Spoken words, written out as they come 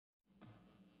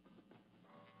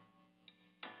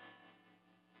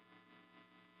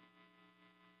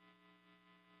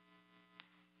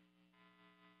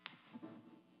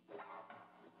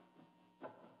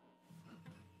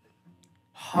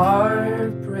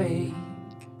heartbreak,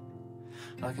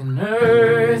 like an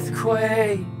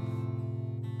earthquake.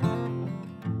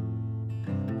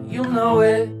 You'll know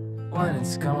it when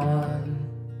it's gone.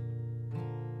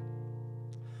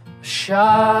 A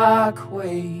shock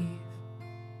wave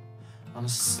on a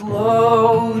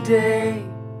slow day,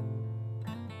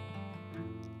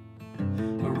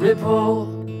 a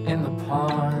ripple in the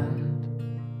pond.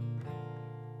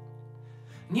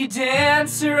 And you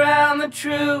dance around the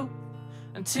truth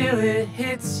until it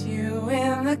hits you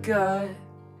in the gut.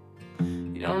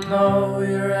 You don't know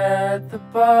you're at the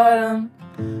bottom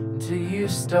until you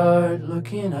start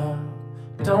looking up.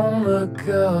 Don't look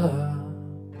up,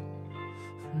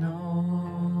 no.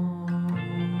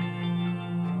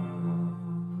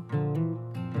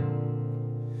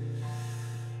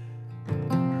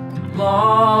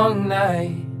 Long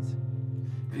nights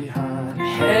behind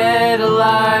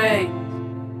headlights.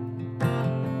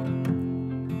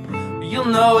 You'll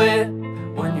know it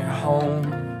when you're home,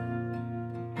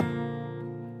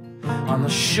 on the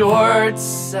short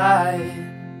side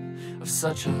of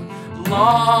such a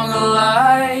long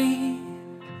life.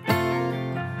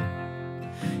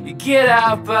 You get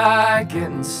out by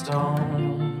getting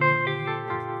stoned,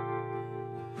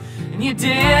 and you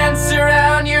dance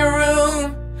around your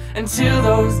room until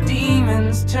those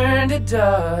demons turn to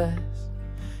dust.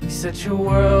 You set your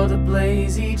world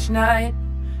ablaze each night,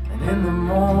 and in the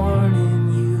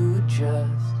morning you just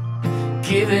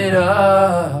give it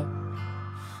up.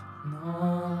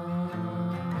 No.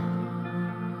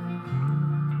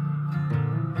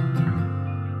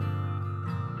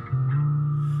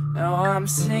 Now I'm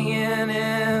singing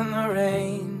in the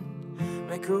rain,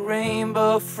 make a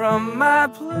rainbow from my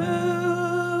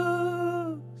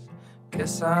blues.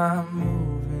 Guess I'm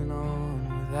moving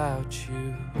on without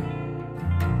you.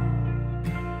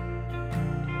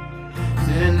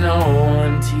 Did no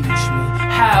one teach me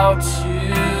how to?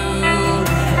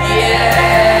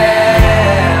 Yeah.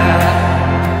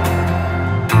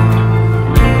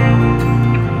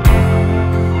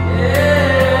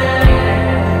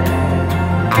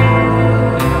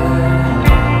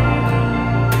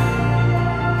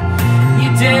 You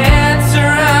dance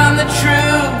around the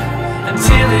truth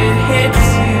until it hits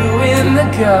you in the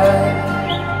gut.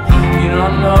 You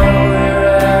don't know you're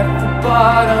at the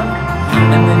bottom,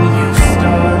 and then you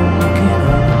start